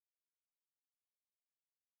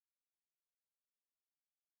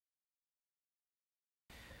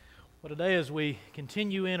Well, today as we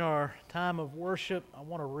continue in our time of worship, I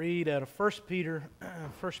want to read out of 1 Peter,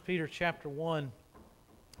 1 Peter chapter 1,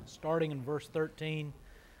 starting in verse 13.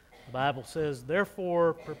 The Bible says,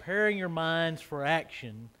 "Therefore, preparing your minds for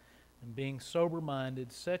action and being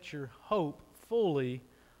sober-minded, set your hope fully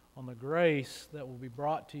on the grace that will be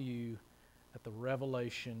brought to you at the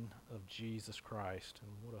revelation of Jesus Christ."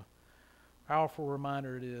 And what a powerful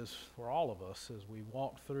reminder it is for all of us as we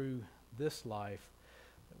walk through this life,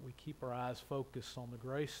 that we keep our eyes focused on the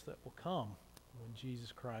grace that will come when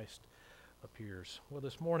Jesus Christ appears. Well,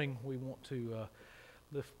 this morning we want to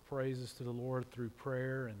lift praises to the Lord through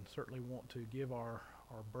prayer, and certainly want to give our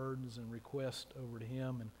burdens and requests over to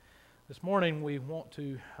Him. And this morning we want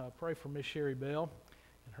to pray for Miss Sherry Bell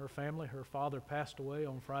and her family. Her father passed away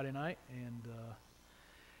on Friday night, and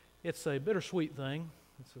it's a bittersweet thing.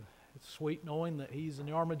 It's sweet knowing that he's in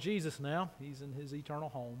the arm of Jesus now. He's in his eternal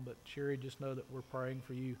home. But Sherry, just know that we're praying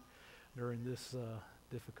for you during this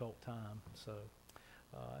difficult time. So,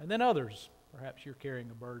 and then others, perhaps you're carrying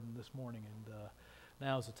a burden this morning, and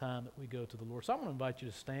now is the time that we go to the Lord. So I'm going to invite you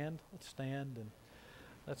to stand. Let's stand and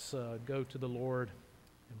let's go to the Lord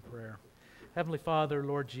in prayer. Heavenly Father,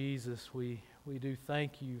 Lord Jesus, we do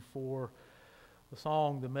thank you for the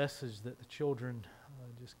song, the message that the children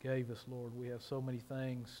just gave us, Lord. We have so many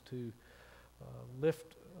things to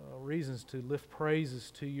reasons to lift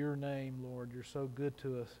praises to your name, Lord. You're so good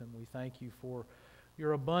to us, and we thank you for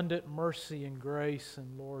your abundant mercy and grace.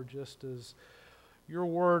 And Lord, just as your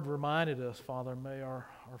word reminded us, Father, may our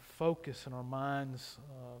focus and our minds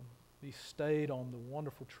be stayed on the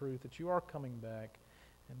wonderful truth that you are coming back,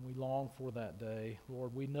 and we long for that day.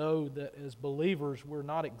 Lord, we know that as believers we're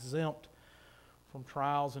not exempt from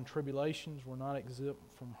trials and tribulations. We're not exempt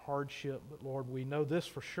from hardship. But Lord, we know this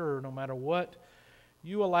for sure. No matter what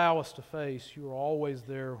you allow us to face, you are always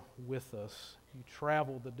there with us. You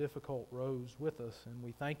travel the difficult roads with us, and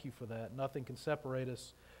we thank you for that. Nothing can separate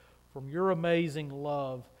us from your amazing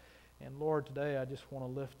love. And Lord, today I just want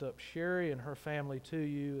to lift up Sherry and her family to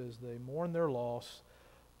you as they mourn their loss.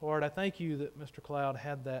 Lord, I thank you that Mr. Cloud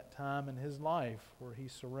had that time in his life where he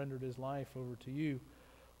surrendered his life over to you.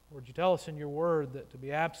 Lord, you tell us in your word that to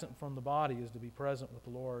be absent from the body is to be present with the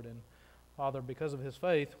Lord. And Father, because of his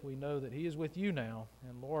faith, we know that he is with you now.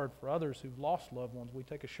 And Lord, for others who've lost loved ones, we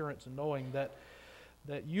take assurance in knowing that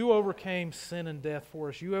you overcame sin and death for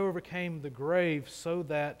us. You overcame the grave so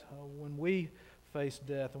that when we face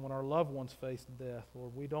death and when our loved ones face death,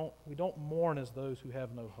 Lord, we don't mourn as those who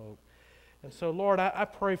have no hope. And so, Lord, I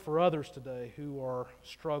pray for others today who are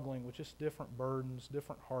struggling with just different burdens,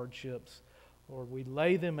 different hardships. Lord, we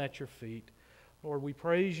lay them at your feet. Lord, we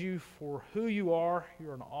praise you for who you are.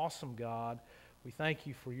 You're an awesome God. We thank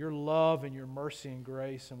you for your love and your mercy and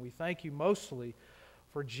grace. And we thank you mostly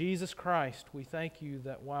for Jesus Christ. We thank you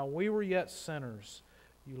that while we were yet sinners,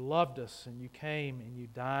 you loved us and you came and you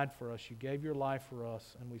died for us. You gave your life for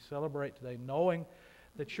us. And we celebrate today knowing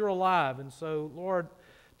that you're alive. And so, Lord,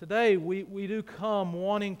 today we do come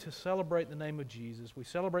wanting to celebrate the name of Jesus. We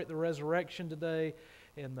celebrate the resurrection today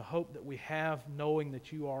and the hope that we have knowing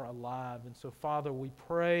that you are alive. And so, Father, we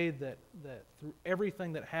pray that through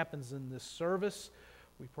everything that happens in this service,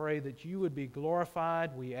 we pray that you would be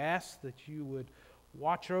glorified. We ask that you would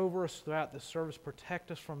watch over us throughout this service,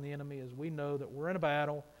 protect us from the enemy as we know that we're in a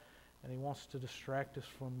battle and he wants to distract us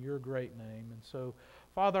from your great name. And so,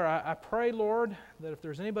 Father, I pray, Lord, that if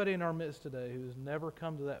there's anybody in our midst today who has never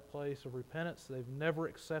come to that place of repentance, they've never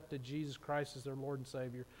accepted Jesus Christ as their Lord and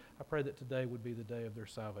Savior, I pray that today would be the day of their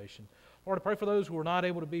salvation. Lord, I pray for those who are not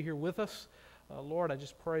able to be here with us. Lord, I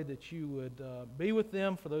just pray that you would be with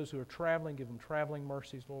them. For those who are traveling, give them traveling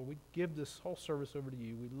mercies. Lord, we give this whole service over to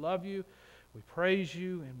you. We love you, we praise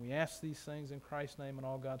you, and we ask these things in Christ's name, and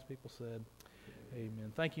all God's people said,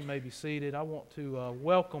 amen. Thank you. You may be seated. I want to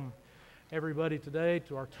welcome everybody today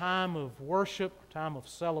to our time of worship, time of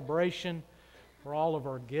celebration. For all of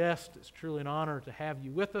our guests, it's truly an honor to have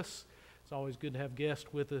you with us. It's always good to have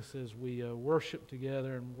guests with us as we worship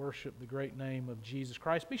together and worship the great name of Jesus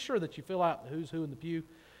Christ. Be sure that you fill out the who's who in the pew,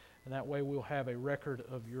 and that way we'll have a record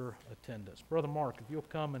of your attendance. Brother Mark, if you'll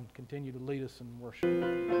come and continue to lead us in worship.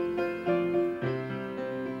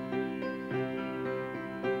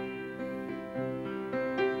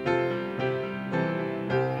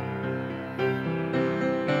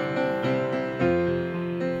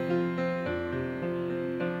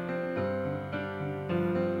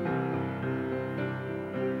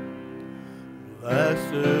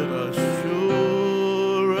 Blessed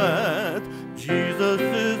assurance, Jesus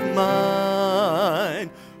is mine.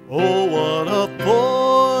 Oh, what a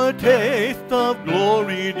foretaste of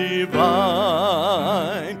glory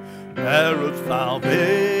divine. There is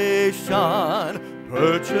salvation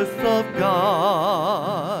purchase of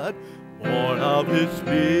God, born of His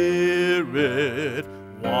Spirit,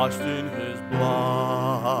 washed in His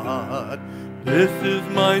blood. This is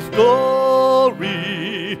my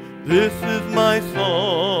story, this is my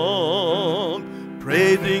song,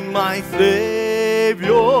 praising my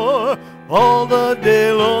Savior all the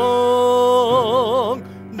day long.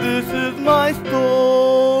 This is my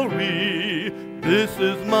story, this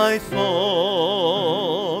is my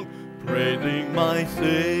song, praising my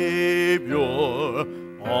Savior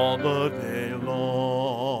all the day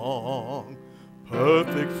long.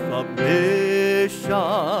 Perfect submission,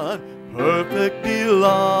 perfect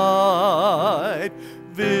delight,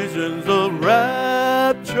 visions of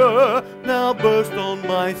rapture now burst on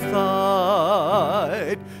my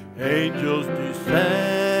sight. Angels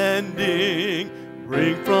descending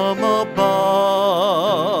bring from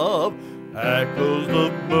above echoes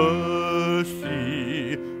of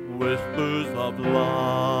mercy, whispers of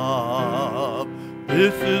love.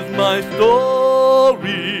 This is my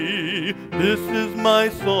story, this is my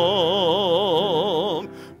song,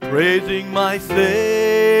 praising my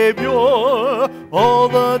Savior all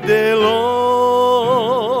the day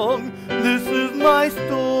long. This is my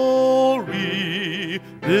story,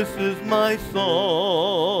 this is my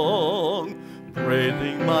song,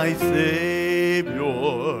 praising my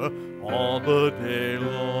Savior all the day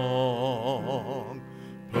long.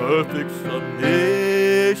 Perfect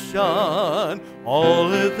submission,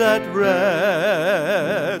 all is at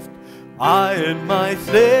rest. I and my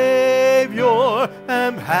Savior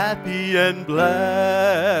am happy and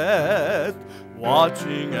blessed,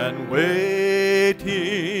 watching and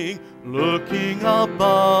waiting, looking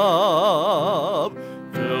above,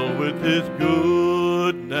 filled with His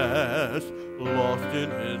goodness, lost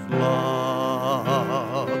in His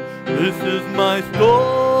love. This is my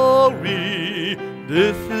story,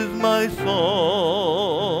 this is my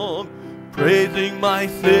song, praising my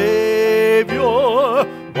Savior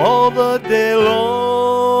all the day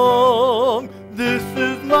long. This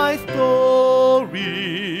is my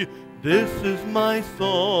story, this is my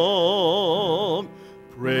song,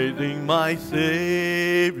 praising my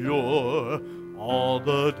Savior all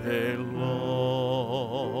the day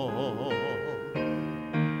long.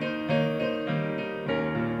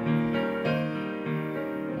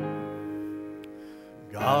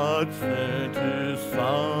 God sent His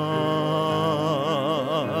Son,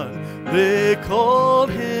 they called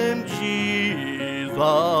Him Jesus.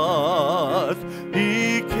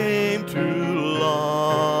 He came to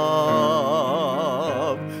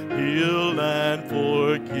love, heal and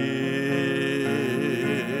forgive.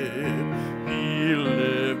 He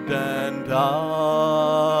lived and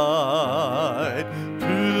died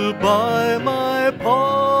to buy my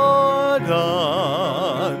pardon.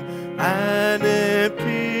 An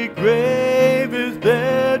empty grave is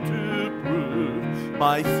there to prove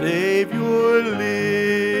my Savior lives.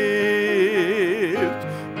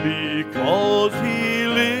 Because He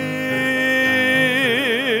lives,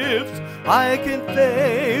 I can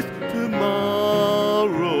face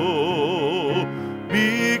tomorrow.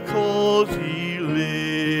 Because He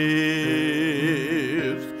lives,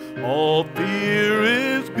 all fear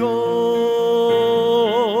is gone.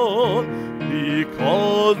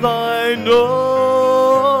 Because I know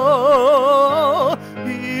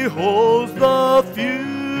He holds the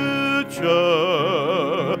future,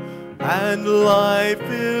 and life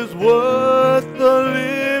is worth the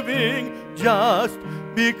living just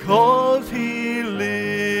because He lives.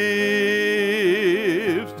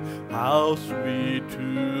 How sweet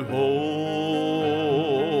to hold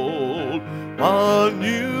a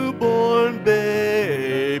newborn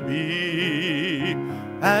baby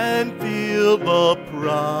and feel the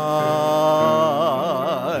pride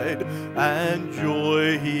and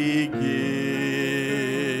joy He gives,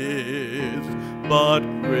 but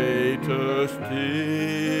greater still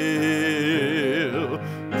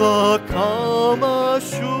the calm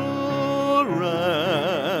assurance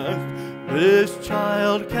this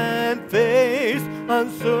child can face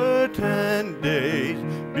uncertain days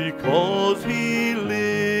because He lives.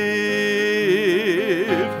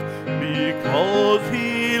 Because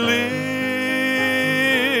He lives,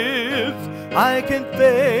 I can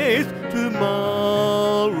face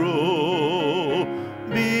tomorrow.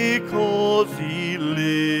 Because He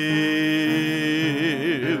lives,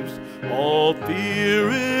 all fear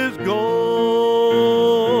is gone.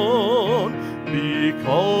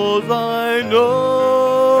 Because I know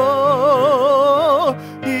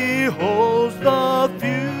He holds the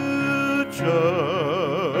future,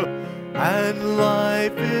 and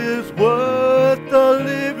life is worth the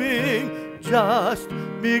living just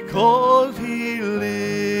because He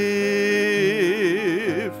lives.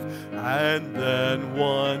 And then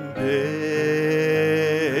one day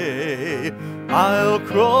I'll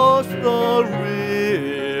cross the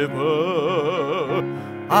river,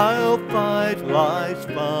 I'll fight life's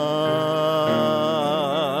final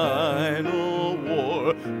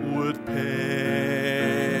war with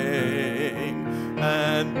pain.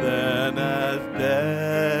 And then as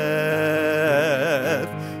death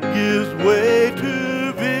gives way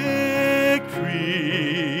to victory,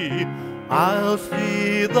 I'll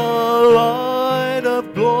see the light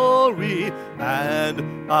of glory,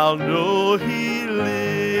 and I'll know He lives.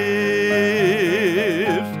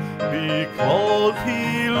 Because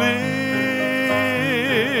He lives,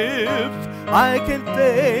 I can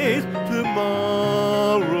face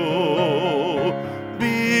tomorrow.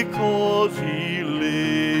 Because He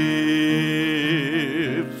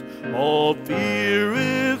lives, all fear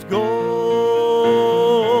is gone.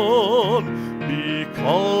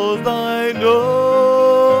 Because I know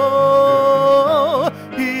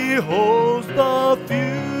He holds the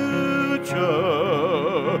future,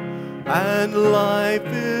 and life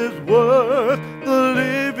is worth the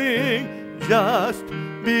living just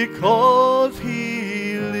because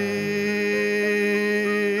He lives.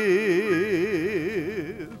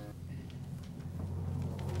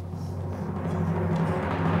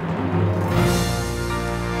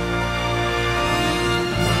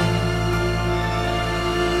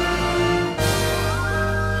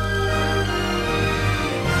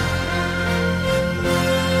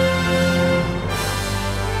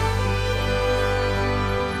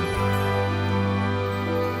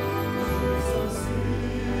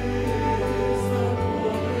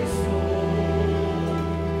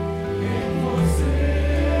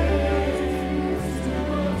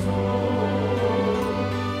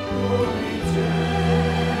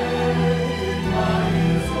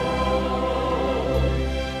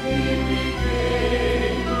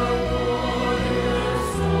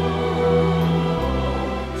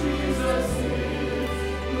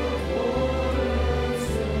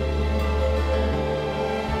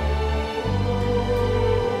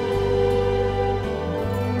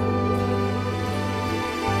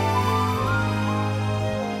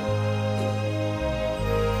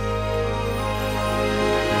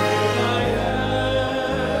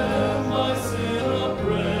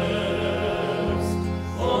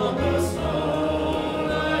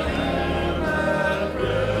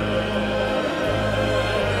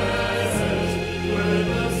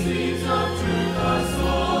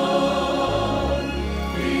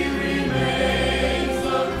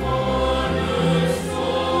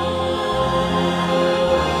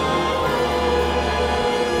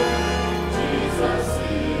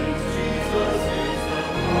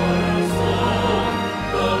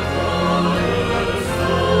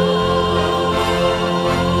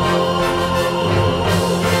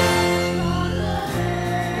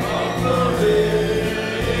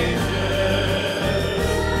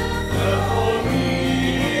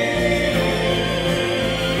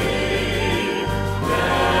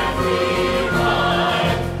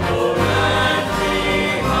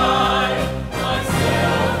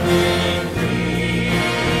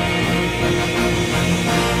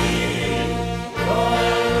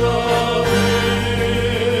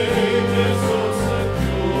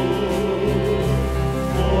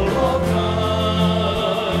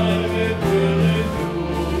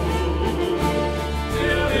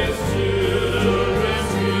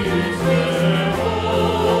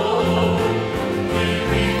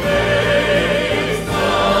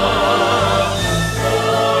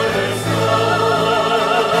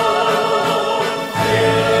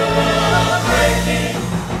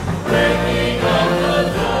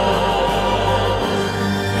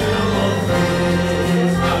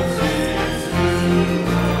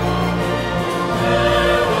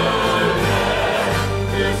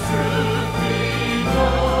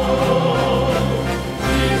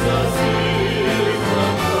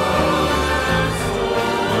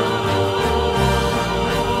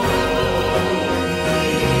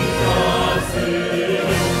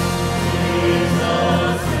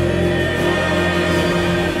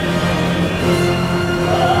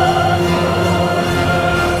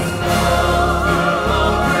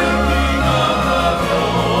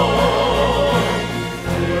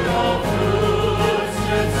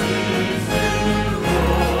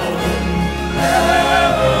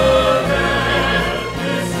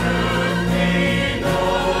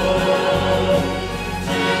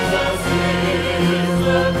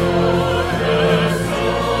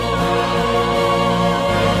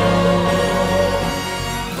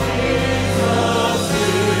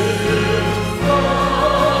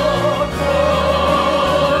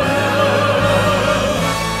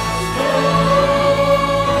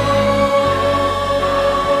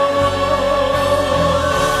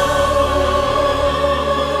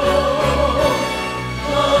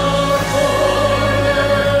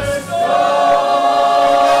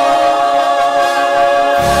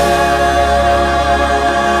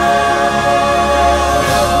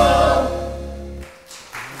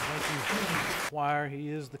 choir. He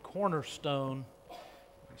is the cornerstone. We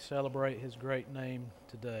celebrate His great name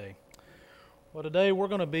today. Well, today we're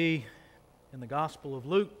going to be in the Gospel of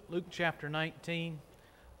Luke, Luke chapter 19.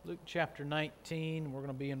 Luke chapter 19, we're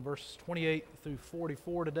going to be in verses 28 through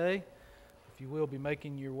 44 today. If you will be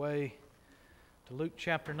making your way to Luke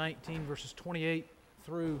chapter 19, verses 28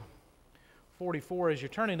 through 44. As you're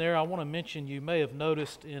turning there, I want to mention, you may have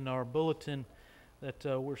noticed in our bulletin that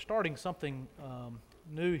we're starting something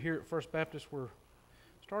new here at First Baptist. We're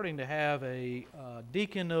starting to have a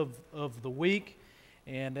deacon of the week.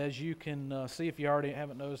 And as you can see, if you already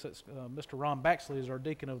haven't noticed, that's Mr. Ron Baxley is our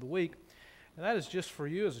deacon of the week. And that is just for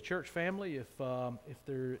you as a church family. If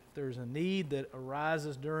there's a need that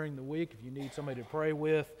arises during the week, if you need somebody to pray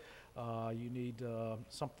with, you need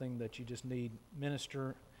something that you just need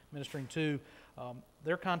ministering to,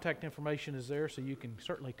 their contact information is there, so you can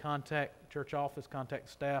certainly contact the church office, contact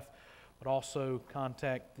staff, but also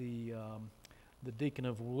contact the deacon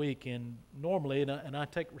of the week. And normally, and I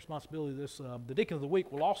take responsibility of this, the deacon of the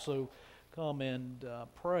week will also come and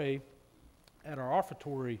pray at our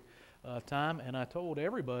offertory time. And I told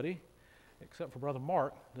everybody, except for Brother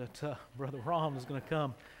Mark, that Brother Ron was going to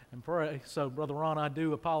come and pray. So, Brother Ron, I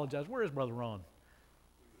do apologize. Where is Brother Ron?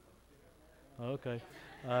 Okay.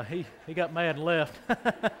 He got mad and left.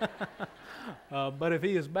 But if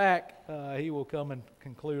he is back, he will come and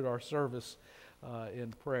conclude our service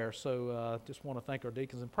in prayer. So just want to thank our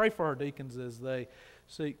deacons and pray for our deacons as they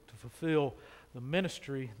seek to fulfill the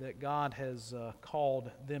ministry that God has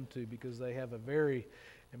called them to, because they have a very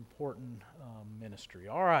important ministry.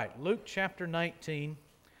 All right, Luke chapter 19,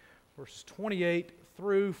 verses 28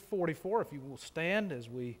 through 44. If you will stand as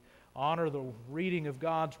we honor the reading of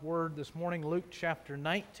God's Word this morning. Luke chapter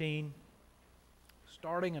 19,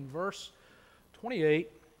 starting in verse 28,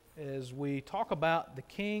 as we talk about the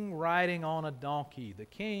king riding on a donkey. The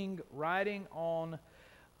king riding on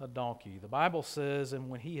a donkey. The Bible says, "And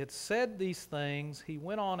when he had said these things, he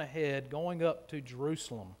went on ahead, going up to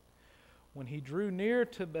Jerusalem. When he drew near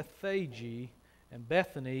to Bethphage and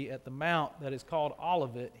Bethany at the mount that is called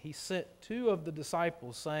Olivet, he sent two of the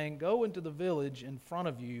disciples, saying, 'Go into the village in front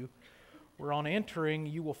of you, where on entering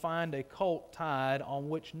you will find a colt tied, on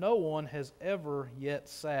which no one has ever yet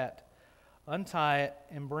sat. Untie it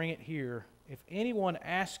and bring it here. If anyone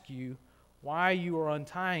asks you why you are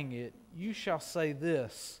untying it, you shall say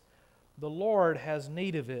this, the Lord has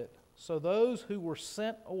need of it.' So those who were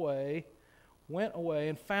sent away went away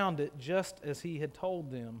and found it just as he had told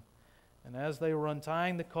them. And as they were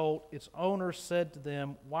untying the colt, its owner said to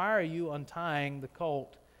them, 'Why are you untying the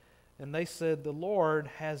colt?' And they said, 'The Lord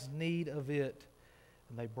has need of it.'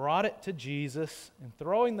 And they brought it to Jesus, and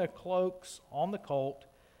throwing their cloaks on the colt,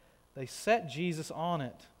 they set Jesus on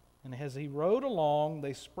it. And as he rode along,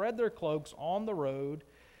 they spread their cloaks on the road.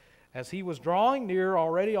 As he was drawing near,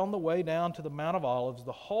 already on the way down to the Mount of Olives,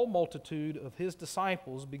 the whole multitude of his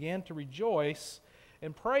disciples began to rejoice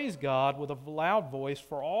and praise God with a loud voice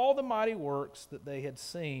for all the mighty works that they had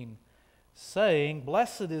seen, saying,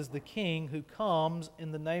 'Blessed is the King who comes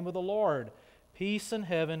in the name of the Lord, peace in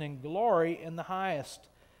heaven and glory in the highest.'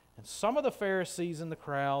 And some of the Pharisees in the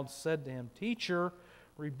crowd said to him, 'Teacher,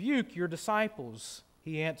 rebuke your disciples.'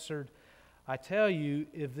 He answered, 'I tell you,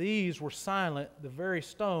 if these were silent, the very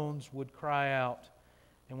stones would cry out.'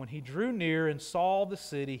 And when he drew near and saw the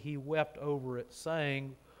city, he wept over it,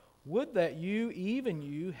 saying, 'Would that you, even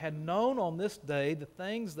you, had known on this day the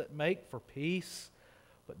things that make for peace,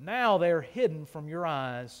 but now they are hidden from your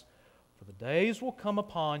eyes. For the days will come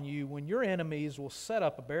upon you when your enemies will set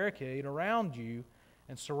up a barricade around you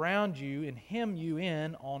and surround you and hem you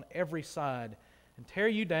in on every side and tear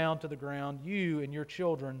you down to the ground, you and your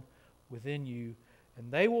children within you.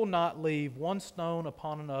 And they will not leave one stone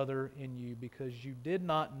upon another in you, because you did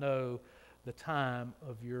not know the time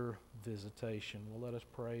of your visitation.'" Well, let us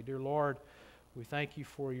pray. Dear Lord, we thank you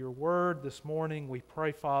for your word this morning. We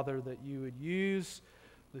pray, Father, that you would use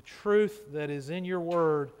the truth that is in your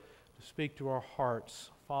word to speak to our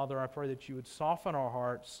hearts. Father, I pray that you would soften our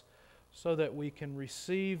hearts so that we can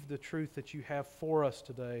receive the truth that you have for us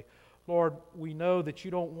today. Lord, we know that you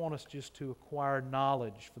don't want us just to acquire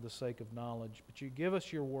knowledge for the sake of knowledge, but you give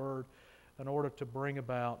us your word in order to bring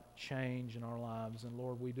about change in our lives. And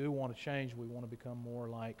Lord, we do want to change. We want to become more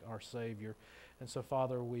like our Savior. And so,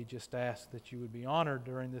 Father, we just ask that you would be honored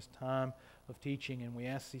during this time of teaching, and we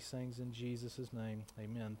ask these things in Jesus' name.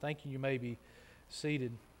 Amen. Thank you. You may be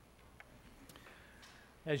seated.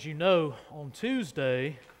 As you know, on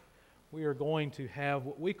Tuesday, we are going to have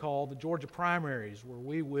what we call the Georgia primaries, where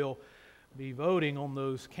we will be voting on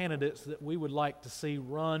those candidates that we would like to see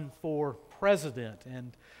run for president.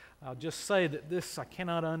 And I'll just say that I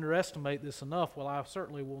cannot underestimate this enough. While I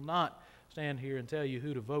certainly will not stand here and tell you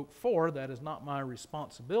who to vote for, that is not my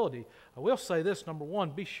responsibility. I will say this, number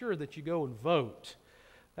one, be sure that you go and vote.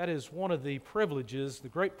 That is one of the privileges, the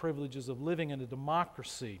great privileges of living in a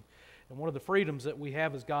democracy. And one of the freedoms that we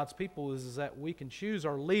have as God's people is that we can choose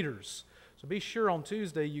our leaders. So be sure on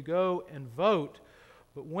Tuesday you go and vote.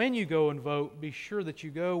 But when you go and vote, be sure that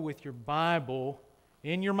you go with your Bible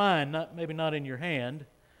in your mind, maybe not in your hand,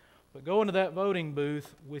 but go into that voting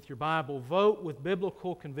booth with your Bible. Vote with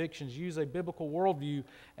biblical convictions. Use a biblical worldview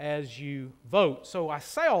as you vote. So I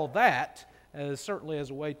say all that certainly as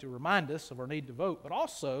a way to remind us of our need to vote, but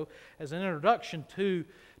also as an introduction to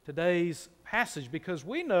today's passage, because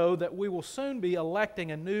we know that we will soon be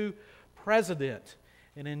electing a new president.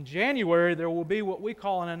 And in January, there will be what we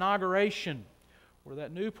call an inauguration, where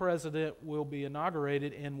that new president will be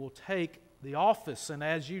inaugurated and will take the office. And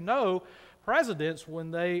as you know, presidents,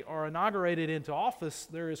 when they are inaugurated into office,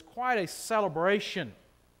 there is quite a celebration.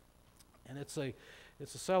 And it's a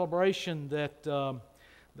celebration that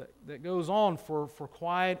goes on for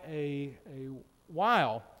quite a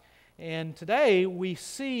while. And today we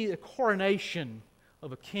see a coronation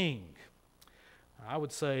of a king. I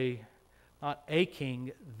would say not a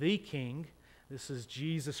king, the king. This is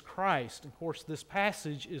Jesus Christ. Of course, this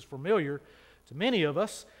passage is familiar to many of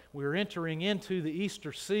us. We're entering into the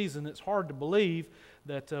Easter season. It's hard to believe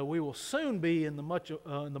that we will soon be in the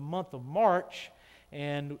month of March,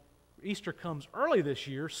 and Easter comes early this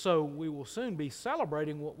year, so we will soon be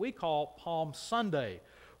celebrating what we call Palm Sunday,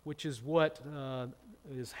 which is what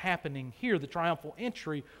is happening here. The triumphal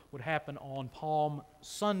entry would happen on Palm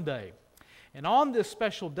Sunday. And on this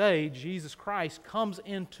special day, Jesus Christ comes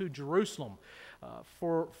into Jerusalem.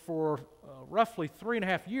 For roughly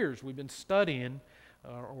 3.5 years, we've been studying,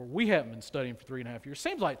 or we haven't been studying for 3.5 years.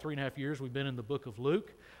 Seems like 3.5 years we've been in the book of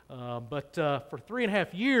Luke. But for 3.5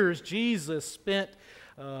 years, Jesus spent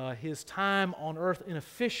his time on earth in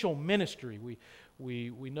official ministry.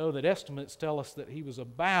 We know that estimates tell us that he was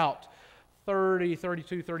about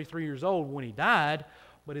 32, 33 years old when he died,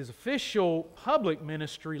 but his official public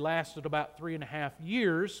ministry lasted about 3.5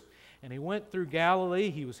 years, and he went through Galilee.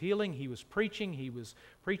 He was healing, he was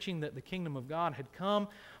preaching that the kingdom of God had come,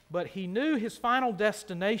 but he knew his final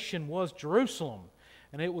destination was Jerusalem,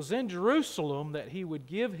 and it was in Jerusalem that he would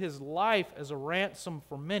give his life as a ransom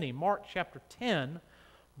for many. Mark chapter 10,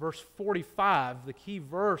 verse 45, the key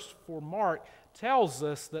verse for Mark, tells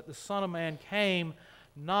us that the Son of Man came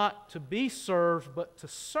not to be served, but to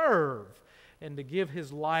serve, and to give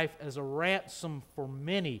his life as a ransom for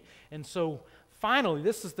many. And so finally,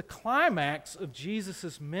 this is the climax of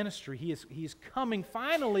Jesus' ministry. He is coming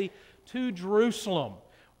finally to Jerusalem,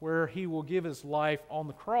 where he will give his life on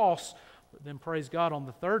the cross, but then, praise God, on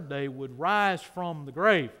the third day would rise from the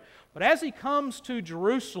grave. But as he comes to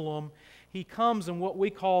Jerusalem, he comes in what we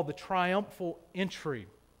call the triumphal entry,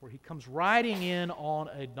 where he comes riding in on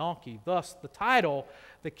a donkey. Thus, the title,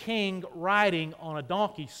 The King Riding on a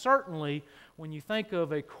Donkey. Certainly, when you think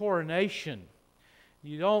of a coronation,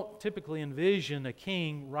 you don't typically envision a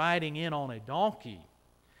king riding in on a donkey.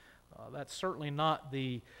 That's certainly not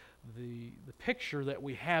the picture that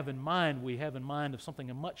we have in mind. We have in mind of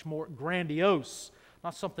something much more grandiose,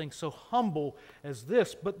 not something so humble as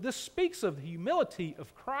this. But this speaks of the humility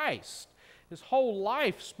of Christ. His whole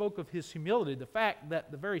life spoke of his humility, the fact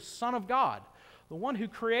that the very Son of God, the one who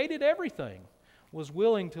created everything, was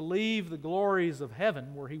willing to leave the glories of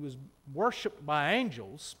heaven where he was worshiped by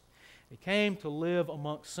angels. He came to live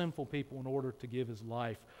amongst sinful people in order to give his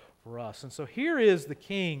life for us. And so here is the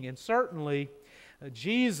King, and certainly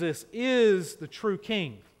Jesus is the true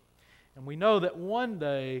King. And we know that one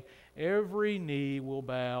day every knee will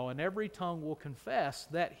bow and every tongue will confess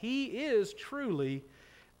that he is truly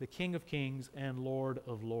the King of Kings and Lord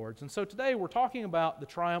of Lords. And so today we're talking about the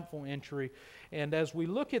triumphal entry. And as we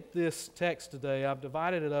look at this text today, I've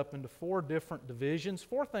divided it up into 4 different divisions,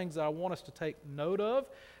 4 things that I want us to take note of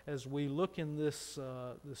as we look in this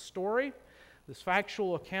story, this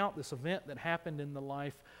factual account, this event that happened in the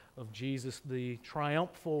life of Jesus, the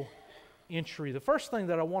triumphal entry. The first thing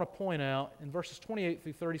that I want to point out in verses 28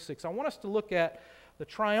 through 36, I want us to look at the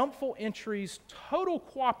triumphal entry's total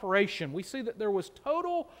cooperation. We see that there was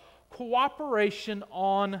total cooperation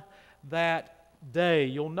on that day.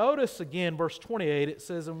 You'll notice again, verse 28, it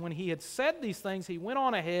says, "And when he had said these things, he went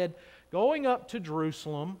on ahead, going up to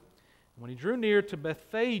Jerusalem. When he drew near to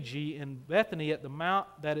Bethphage and Bethany at the mount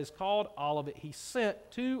that is called Olivet, he sent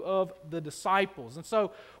 2 of the disciples." And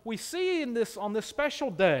so we see on this special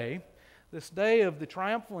day, this day of the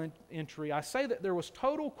triumphal entry, I say that there was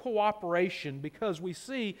total cooperation because we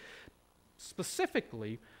see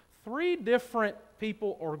specifically three different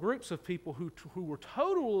people or groups of people who were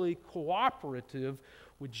totally cooperative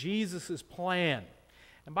with Jesus' plan.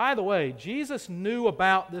 And by the way, Jesus knew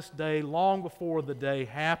about this day long before the day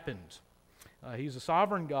happened. He's a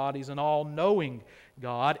sovereign God. He's an all-knowing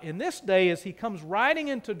God. And this day, as he comes riding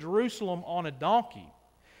into Jerusalem on a donkey,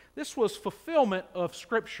 this was fulfillment of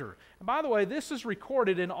Scripture. And by the way, this is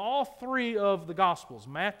recorded in all three of the Gospels.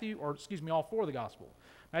 All four of the Gospels.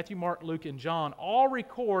 Matthew, Mark, Luke, and John all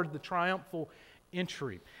record the triumphal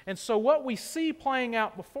entry. And so what we see playing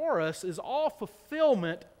out before us is all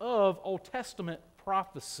fulfillment of Old Testament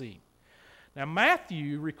prophecy. Now,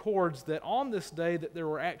 Matthew records that on this day that there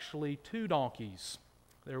were actually two donkeys.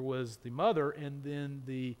 There was the mother and then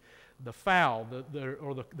the foal,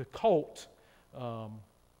 the colt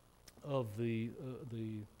of the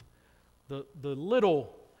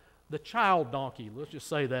child donkey. Let's just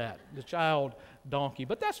say that, the child donkey.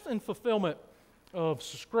 But that's in fulfillment of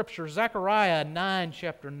Scripture. Zechariah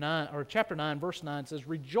chapter 9, verse 9 says,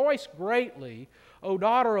 "Rejoice greatly, O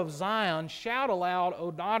daughter of Zion, shout aloud,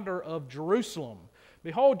 O daughter of Jerusalem.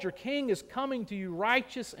 Behold, your king is coming to you,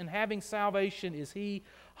 righteous and having salvation is he,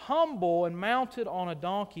 humble and mounted on a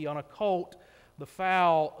donkey, on a colt, the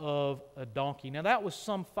foal of a donkey." Now that was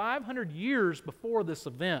some 500 years before this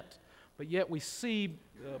event, but yet we see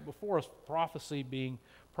before us prophecy being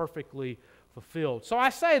perfectly fulfilled. So I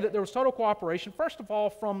say that there was total cooperation, first of all,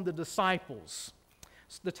 from the disciples.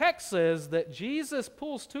 The text says that Jesus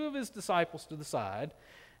pulls two of his disciples to the side.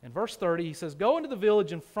 In verse 30, he says, "Go into the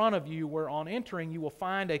village in front of you, where on entering you will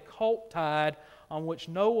find a colt tied on which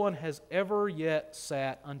no one has ever yet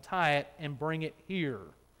sat. Untie it and bring it here."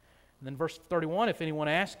 And then verse 31, "If anyone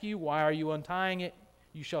asks you, 'Why are you untying it?'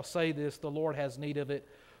 you shall say this, 'The Lord has need of it.'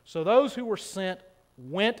 So those who were sent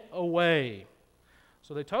went away."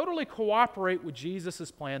 So they totally cooperate with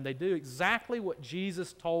Jesus' plan. They do exactly what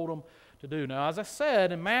Jesus told them to do. Now, as I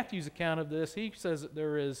said, in Matthew's account of this, he says that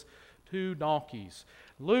there is two donkeys.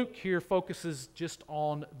 Luke here focuses just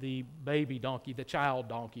on the baby donkey, the child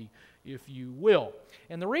donkey, if you will.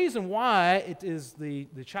 And the reason why it is the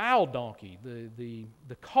child donkey,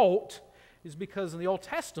 the colt, is because in the Old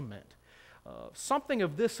Testament, something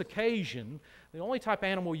of this occasion, the only type of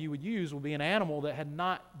animal you would use would be an animal that had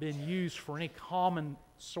not been used for any common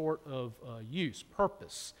sort of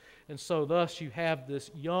purpose. And so thus you have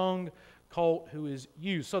this young colt who is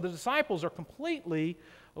used. So the disciples are completely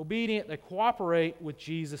obedient. They cooperate with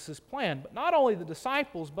Jesus' plan. But not only the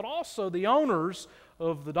disciples, but also the owners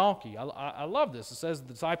of the donkey. I love this. It says the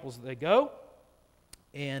disciples, they go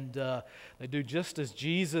and they do just as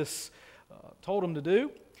Jesus told them to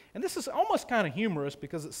do. And this is almost kind of humorous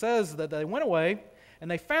because it says that they went away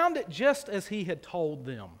and they found it just as he had told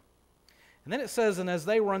them. And then it says, "And as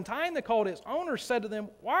they were untying the colt, its owner said to them,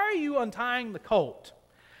 'Why are you untying the colt?'"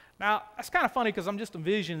 Now, that's kind of funny because I'm just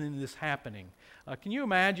envisioning this happening. Can you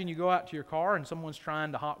imagine you go out to your car and someone's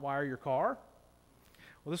trying to hotwire your car?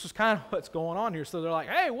 Well, this is kind of what's going on here. So they're like,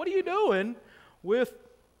 "Hey, what are you doing with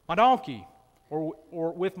my donkey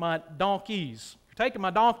or with my donkeys? You're taking my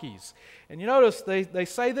donkeys." And you notice they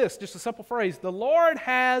say this, just a simple phrase, "The Lord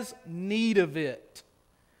has need of it."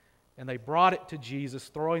 And they brought it to Jesus,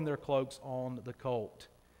 throwing their cloaks on the colt.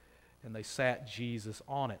 And they sat Jesus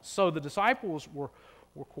on it. So the disciples were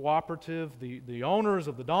cooperative. The owners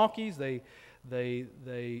of the donkeys, they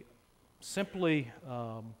simply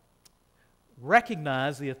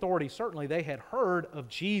recognized the authority. Certainly they had heard of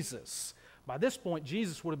Jesus. By this point,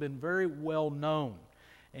 Jesus would have been very well known.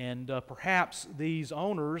 And perhaps these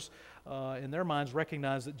owners, in their minds,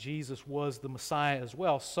 recognized that Jesus was the Messiah as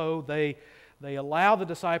well. So they allow the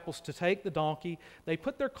disciples to take the donkey. They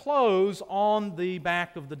put their clothes on the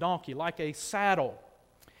back of the donkey like a saddle.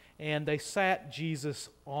 And they sat Jesus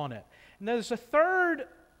on it. And there's a third,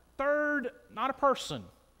 not a person,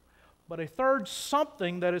 but a third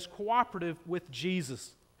something that is cooperative with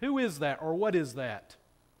Jesus. Who is that, or what is that?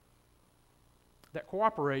 That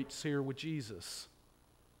cooperates here with Jesus.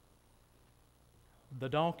 The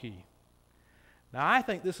donkey. Now I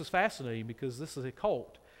think this is fascinating because this is a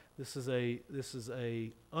colt. This is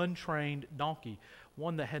a untrained donkey,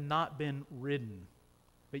 one that had not been ridden.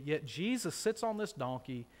 But yet Jesus sits on this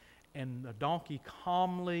donkey, and the donkey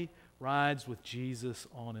calmly rides with Jesus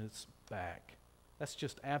on its back. That's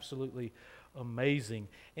just absolutely amazing.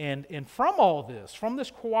 And from all this, from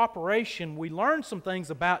this cooperation, we learn some things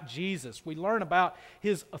about Jesus. We learn about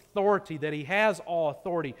His authority, that He has all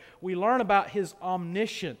authority. We learn about His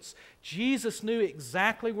omniscience. Jesus knew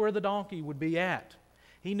exactly where the donkey would be at.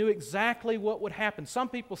 He knew exactly what would happen. Some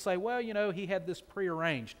people say, well, He had this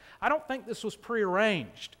prearranged. I don't think this was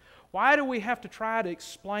prearranged. Why do we have to try to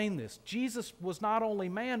explain this? Jesus was not only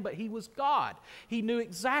man, but He was God. He knew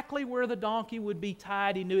exactly where the donkey would be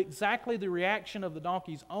tied. He knew exactly the reaction of the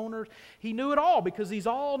donkey's owners. He knew it all because He's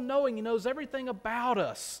all-knowing. He knows everything about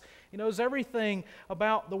us. He knows everything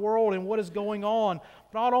about the world and what is going on.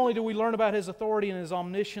 Not only do we learn about His authority and His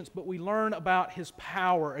omniscience, but we learn about His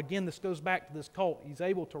power. Again, this goes back to this colt. He's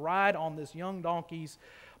able to ride on this young donkey's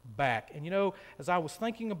back. And you know, as I was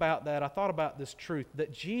thinking about that, I thought about this truth,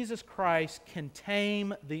 that Jesus Christ can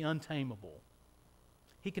tame the untamable.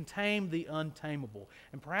 He can tame the untamable.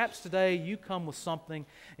 And perhaps today you come with something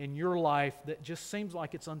in your life that just seems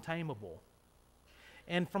like it's untamable.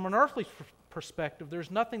 And from an earthly perspective, there's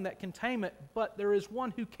nothing that can tame it, but there is one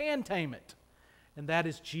who can tame it. And that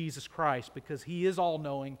is Jesus Christ, because He is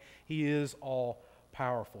all-knowing, He is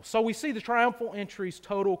all-powerful. So we see the triumphal entry's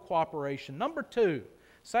total cooperation. Number 2,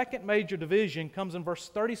 second major division comes in verse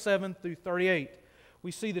 37 through 38.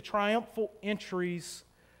 We see the triumphal entry's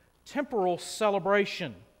temporal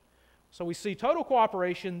celebration. So we see total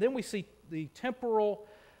cooperation, then we see the temporal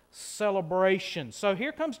celebration. So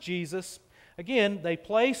here comes Jesus. Again, they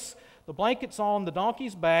place the blankets on the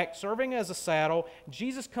donkey's back, serving as a saddle.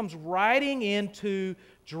 Jesus comes riding into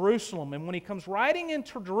Jerusalem. And when He comes riding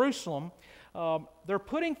into Jerusalem,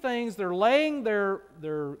 they're laying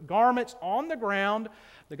their garments on the ground.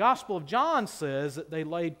 The Gospel of John says that they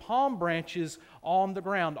laid palm branches on the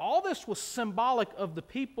ground. All this was symbolic of the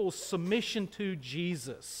people's submission to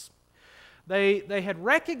Jesus. They had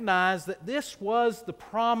recognized that this was the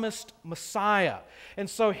promised Messiah. And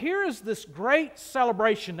so here is this great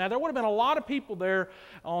celebration. Now, there would have been a lot of people there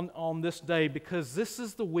on this day because this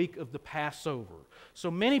is the week of the Passover.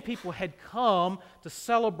 So many people had come to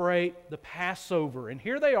celebrate the Passover. And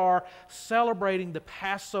here they are celebrating the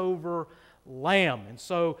Passover lamb. And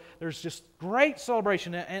so there's just great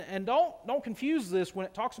celebration. And don't confuse this when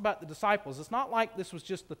it talks about the disciples. It's not like this was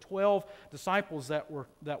just the 12 disciples that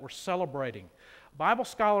were celebrating. Bible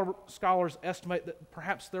scholars estimate that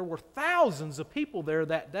perhaps there were thousands of people there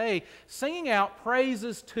that day singing out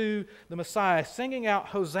praises to the Messiah, singing out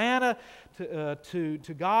Hosanna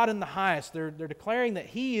to God in the highest. They're declaring that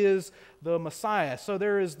He is the Messiah. So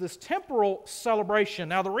there is this temporal celebration.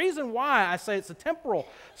 Now, the reason why I say it's a temporal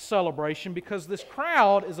celebration, because this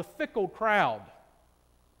crowd is a fickle crowd.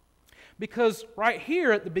 Because right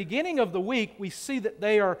here at the beginning of the week, we see that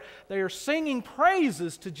they are singing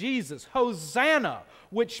praises to Jesus, Hosanna,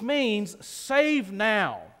 which means save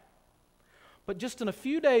now. But just in a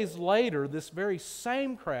few days later, this very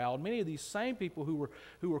same crowd, many of these same people who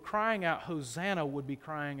were crying out Hosanna would be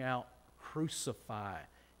crying out, crucify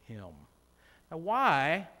Him. Now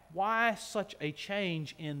why such a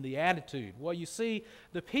change in the attitude? Well, you see,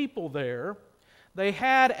 the people there, they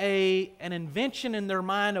had an invention in their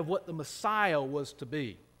mind of what the Messiah was to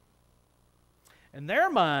be. In their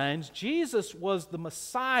minds, Jesus was the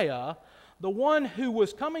Messiah, the one who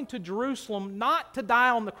was coming to Jerusalem not to die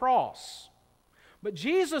on the cross, but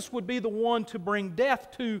Jesus would be the one to bring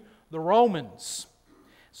death to the Romans.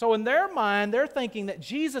 So in their mind, they're thinking that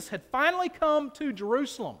Jesus had finally come to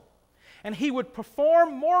Jerusalem, and He would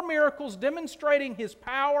perform more miracles demonstrating His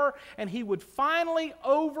power, and He would finally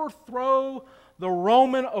overthrow the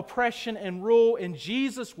Roman oppression and rule, and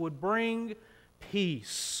Jesus would bring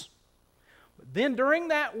peace. But then during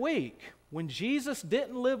that week, when Jesus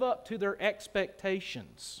didn't live up to their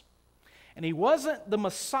expectations, and He wasn't the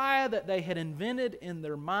Messiah that they had invented in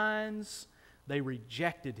their minds, they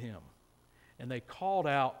rejected Him, and they called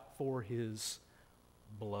out for His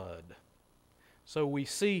blood. So we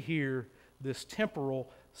see here this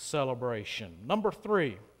temporal celebration. Number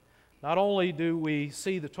 3, not only do we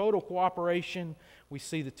see the total cooperation, we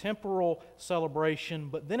see the temporal celebration,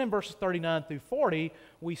 but then in verses 39 through 40,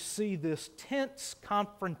 we see this tense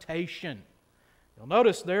confrontation. You'll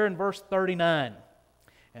notice there in verse 39,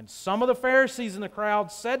 and some of the Pharisees in the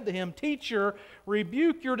crowd said to Him, Teacher,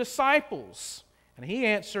 rebuke your disciples. And He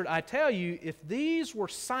answered, I tell you, if these were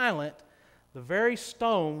silent, the very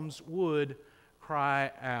stones would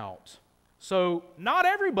cry out. So not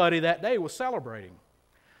everybody that day was celebrating.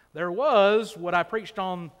 There was, what I preached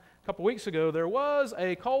on a couple weeks ago, there was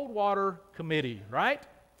a cold water committee, right?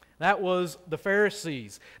 That was the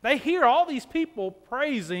Pharisees. They hear all these people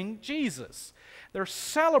praising Jesus. They're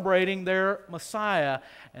celebrating their Messiah,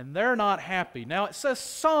 and they're not happy. Now it says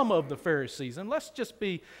some of the Pharisees, and let's just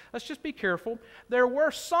be careful. There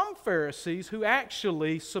were some Pharisees who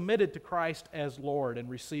actually submitted to Christ as Lord and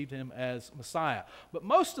received Him as Messiah. But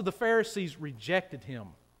most of the Pharisees rejected Him.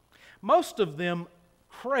 Most of them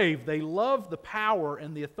craved, they loved the power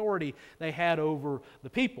and the authority they had over the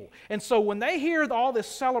people. And so when they hear all this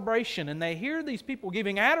celebration and they hear these people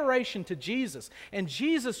giving adoration to Jesus and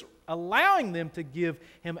Jesus allowing them to give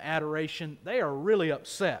him adoration, they are really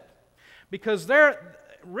upset because they're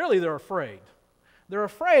afraid. They're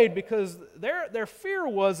afraid because their fear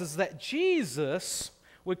was that Jesus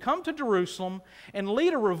would come to Jerusalem and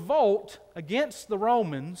lead a revolt against the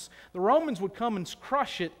Romans. The Romans would come and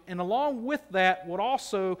crush it, and along with that would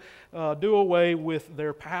also do away with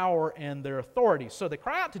their power and their authority. So they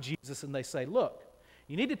cry out to Jesus and they say, look,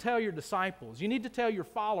 you need to tell your disciples, you need to tell your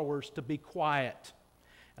followers to be quiet.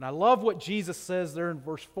 And I love what Jesus says there in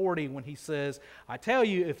verse 40 when he says, I tell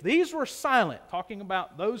you, if these were silent, talking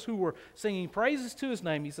about those who were singing praises to his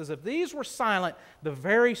name, he says, if these were silent, the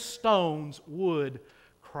very stones would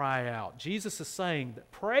cry out. Jesus is saying that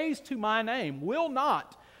praise to my name will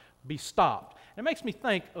not be stopped. It makes me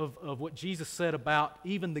think of what Jesus said about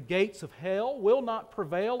even the gates of hell will not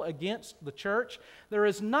prevail against the church. There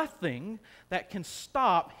is nothing that can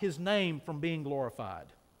stop his name from being glorified.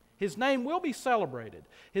 His name will be celebrated.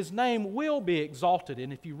 His name will be exalted.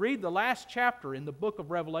 And if you read the last chapter in the book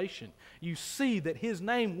of Revelation, you see that his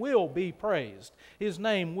name will be praised. His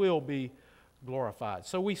name will be glorified.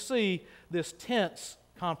 So we see this tense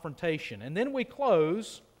confrontation. And then we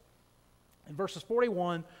close in verses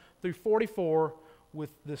 41 through 44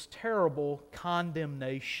 with this terrible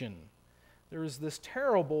condemnation. There is this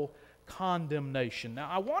terrible condemnation. Now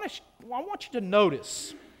I want you to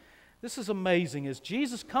notice, this is amazing, as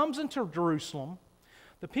Jesus comes into Jerusalem,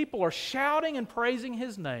 the people are shouting and praising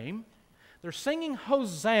his name. They're singing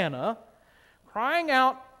Hosanna, crying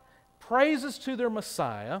out praises to their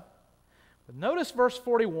Messiah. But notice verse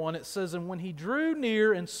 41, it says, and when he drew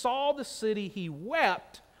near and saw the city, he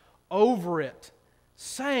wept over it,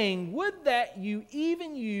 saying, would that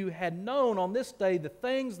even you had known on this day the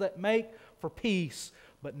things that make for peace,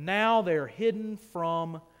 but now they are hidden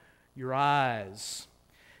from your eyes.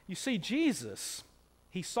 You see, Jesus,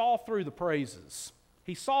 he saw through the praises.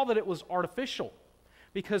 He saw that it was artificial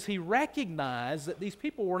because he recognized that these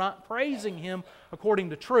people were not praising him according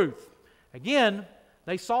to truth. Again,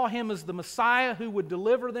 they saw him as the Messiah who would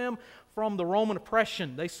deliver them from the Roman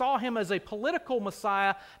oppression. They saw him as a political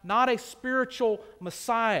Messiah, not a spiritual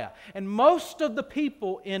Messiah. And most of the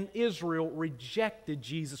people in Israel rejected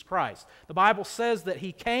Jesus Christ. The Bible says that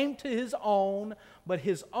he came to his own, but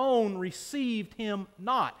his own received him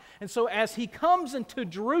not. And so as he comes into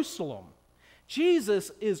Jerusalem,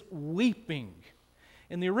 Jesus is weeping.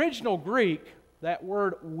 In the original Greek, that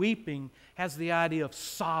word weeping has the idea of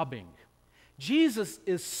sobbing. Jesus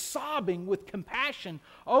is sobbing with compassion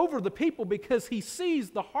over the people because he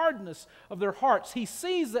sees the hardness of their hearts. He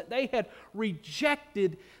sees that they had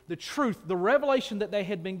rejected the truth, the revelation that they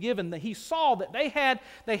had been given. That he saw that they had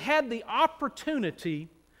the opportunity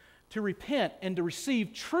to repent and to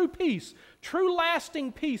receive true peace, true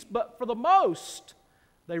lasting peace, but for the most,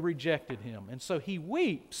 they rejected him. And so he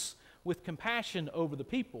weeps with compassion over the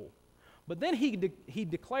people. But then he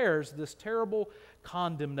declares this terrible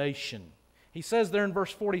condemnation. He says there in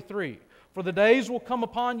verse 43, for the days will come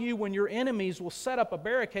upon you when your enemies will set up a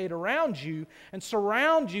barricade around you and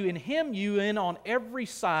surround you and hem you in on every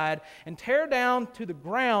side and tear down to the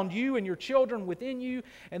ground you and your children within you,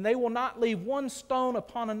 and they will not leave one stone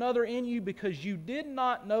upon another in you because you did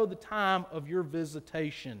not know the time of your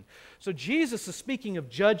visitation. So Jesus is speaking of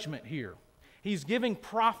judgment here. He's giving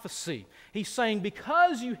prophecy. He's saying,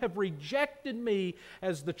 because you have rejected me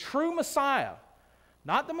as the true Messiah,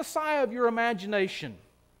 not the Messiah of your imagination,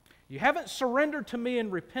 you haven't surrendered to me in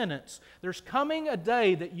repentance, there's coming a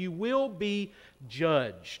day that you will be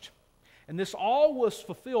judged. And this all was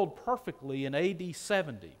fulfilled perfectly in AD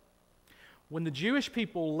 70, when the Jewish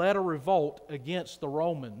people led a revolt against the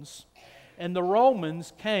Romans, and the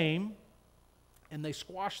Romans came and they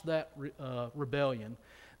squashed that rebellion.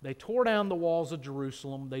 They tore down the walls of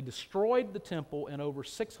Jerusalem, they destroyed the temple, and over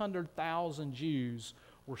 600,000 Jews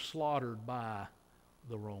were slaughtered by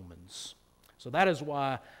the Romans. So that is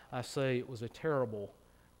why I say it was a terrible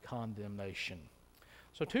condemnation.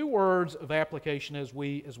 So 2 words of application as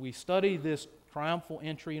we study this triumphal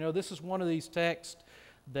entry. You know, this is one of these texts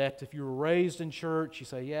that if you were raised in church, you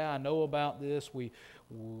say, yeah, I know about this. We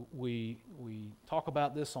talk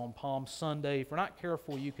about this on Palm Sunday. If we're not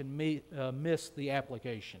careful, you can miss the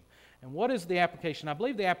application. And what is the application? I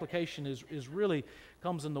believe the application is really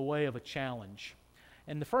comes in the way of a challenge.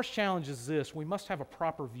 And the first challenge is this: we must have a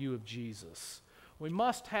proper view of Jesus. We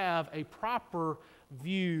must have a proper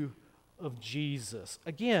view of Jesus.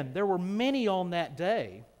 Again, there were many on that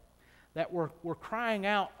day that were crying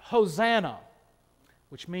out, Hosanna,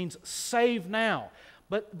 which means save now.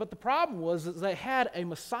 But the problem was that they had a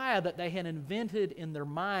Messiah that they had invented in their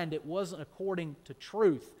mind. It wasn't according to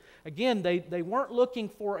truth. Again, they weren't looking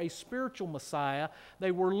for a spiritual Messiah.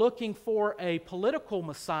 They were looking for a political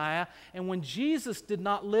Messiah. And when Jesus did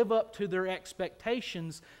not live up to their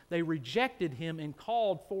expectations, they rejected him and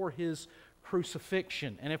called for his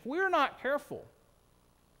crucifixion. And if we're not careful,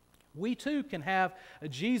 we too can have a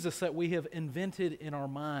Jesus that we have invented in our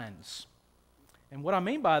minds. And what I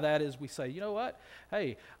mean by that is we say, you know what?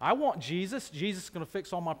 Hey, I want Jesus. Jesus is going to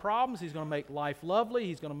fix all my problems. He's going to make life lovely.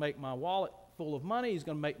 He's going to make my wallet full of money. He's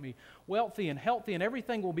going to make me wealthy and healthy, and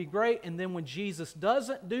everything will be great. And then when Jesus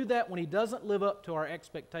doesn't do that, when he doesn't live up to our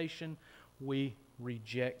expectation, we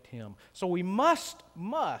reject him. So we must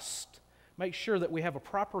make sure that we have a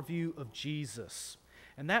proper view of Jesus.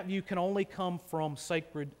 And that view can only come from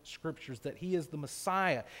sacred scriptures, that he is the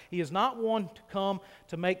Messiah. He is not one to come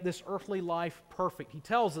to make this earthly life perfect. He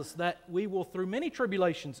tells us that we will, through many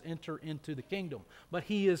tribulations, enter into the kingdom. But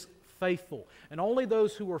he is faithful. And only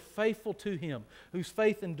those who are faithful to him, whose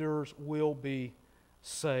faith endures, will be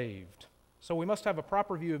saved. So we must have a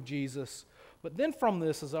proper view of Jesus. But then from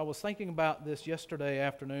this, as I was thinking about this yesterday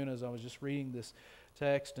afternoon, as I was just reading this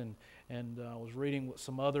text and I was reading what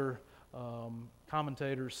some other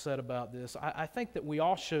commentators said about this, I think that we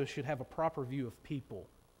also should have a proper view of people.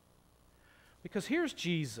 Because here's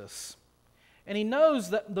Jesus, and he knows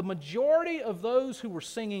that the majority of those who were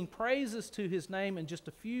singing praises to his name in just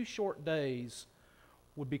a few short days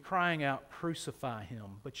would be crying out, "Crucify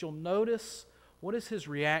him." But you'll notice, what is his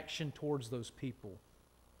reaction towards those people?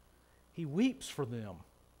 He weeps for them.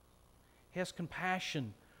 He has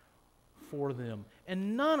compassion for them.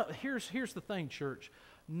 And here's the thing, church.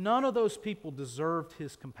 None of those people deserved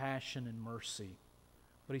his compassion and mercy,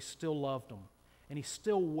 but he still loved them, and he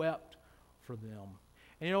still wept for them.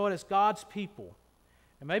 And you know what? As God's people,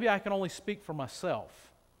 and maybe I can only speak for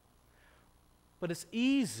myself, but it's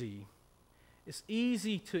easy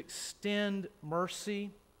to extend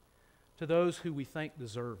mercy to those who we think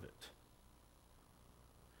deserve it.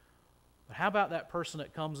 But how about that person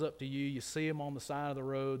that comes up to you, you see them on the side of the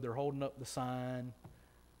road, they're holding up the sign,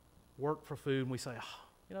 work for food, and we say, oh,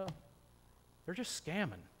 you know, they're just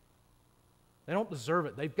scamming. They don't deserve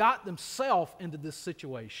it. They've got themselves into this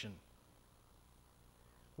situation.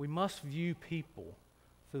 We must view people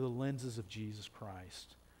through the lenses of Jesus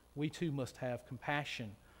Christ. We too must have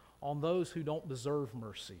compassion on those who don't deserve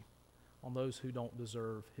mercy, on those who don't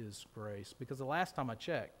deserve his grace. Because the last time I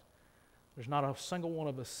checked, there's not a single one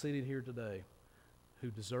of us seated here today who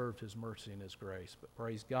deserved his mercy and his grace. But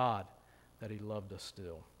praise God that he loved us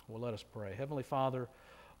still. Well, let us pray. Heavenly Father,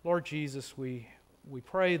 Lord Jesus, we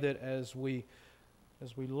pray that as we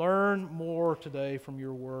learn more today from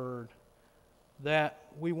your word, that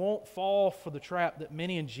we won't fall for the trap that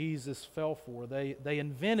many in Jesus fell for. They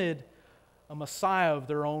invented a Messiah of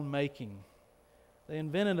their own making. They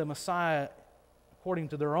invented a Messiah according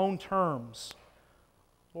to their own terms.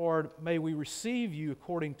 Lord, may we receive you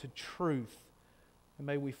according to truth, and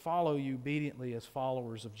may we follow you obediently as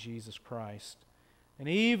followers of Jesus Christ. And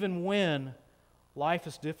even when life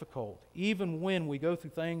is difficult, even when we go through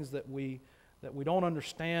things that we don't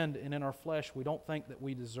understand and in our flesh we don't think that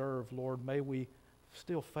we deserve, Lord, may we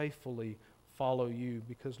still faithfully follow you,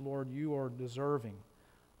 because, Lord, you are deserving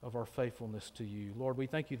of our faithfulness to you. Lord, we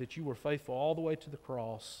thank you that you were faithful all the way to the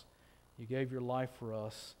cross. You gave your life for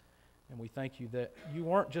us, and we thank you that you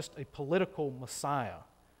weren't just a political Messiah,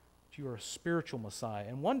 but you are a spiritual Messiah.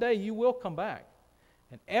 And one day you will come back,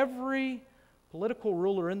 and every political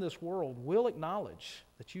ruler in this world will acknowledge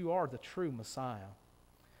that you are the true Messiah.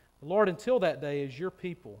 But Lord, until that day, as your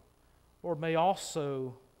people, Lord, may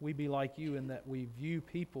also we be like you in that we view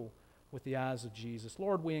people with the eyes of Jesus.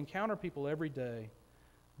 Lord, we encounter people every day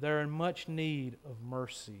that are in much need of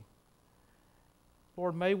mercy.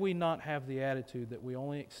 Lord, may we not have the attitude that we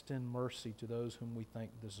only extend mercy to those whom we think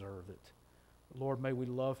deserve it. But Lord, may we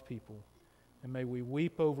love people, and may we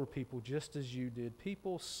weep over people just as you did,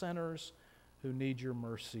 people, sinners, who need your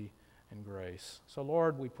mercy and grace. So,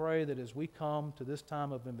 Lord, we pray that as we come to this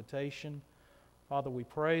time of invitation, Father, we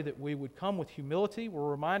pray that we would come with humility.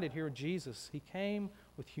 We're reminded here of Jesus. He came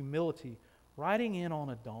with humility, riding in on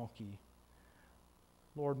a donkey.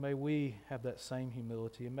 Lord, may we have that same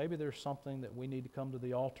humility. And maybe there's something that we need to come to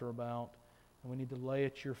the altar about, and we need to lay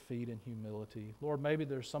at your feet in humility. Lord, maybe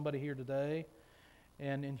there's somebody here today,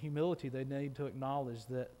 and in humility they need to acknowledge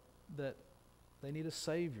that they need a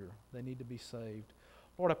Savior. They need to be saved.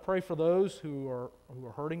 Lord, I pray for those who are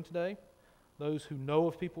hurting today, those who know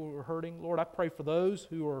of people who are hurting. Lord, I pray for those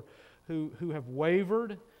who have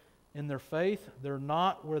wavered in their faith. They're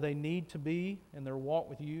not where they need to be in their walk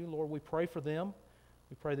with you. Lord, we pray for them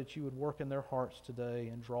We pray that you would work in their hearts today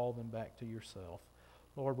and draw them back to yourself.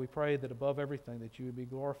 Lord, we pray that above everything that you would be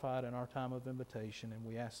glorified in our time of invitation, and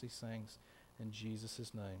we ask these things in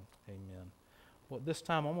Jesus' name. Amen. Well, at this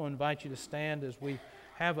time, I'm going to invite you to stand as we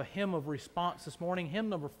have a hymn of response this morning. Hymn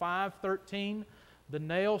number 513, The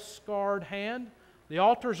Nail-Scarred Hand. The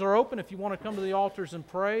altars are open. If you want to come to the altars and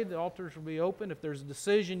pray, the altars will be open. If there's a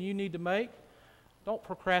decision you need to make, don't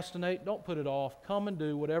procrastinate. Don't put it off. Come and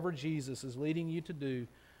do whatever Jesus is leading you to do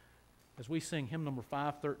as we sing hymn number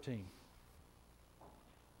 513.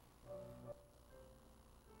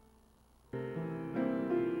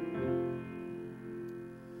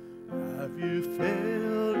 Have you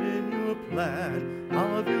failed in your plan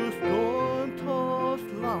of your storm-tossed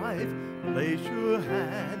life? Place your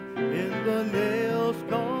hand in the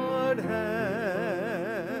nail-scarred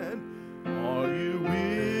hand. Are you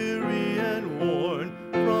weary and worn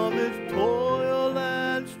from its toil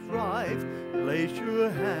and strife? Place your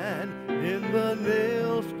hand in the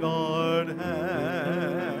nail-scarred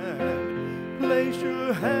hand. Place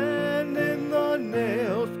your hand in the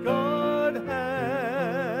nail-scarred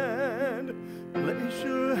hand. Place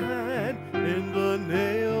your hand in the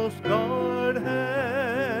nail-scarred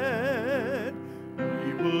hand.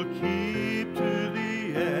 He will keep to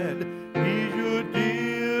the end. He's your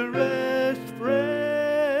dearest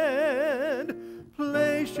friend.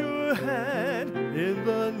 Place your hand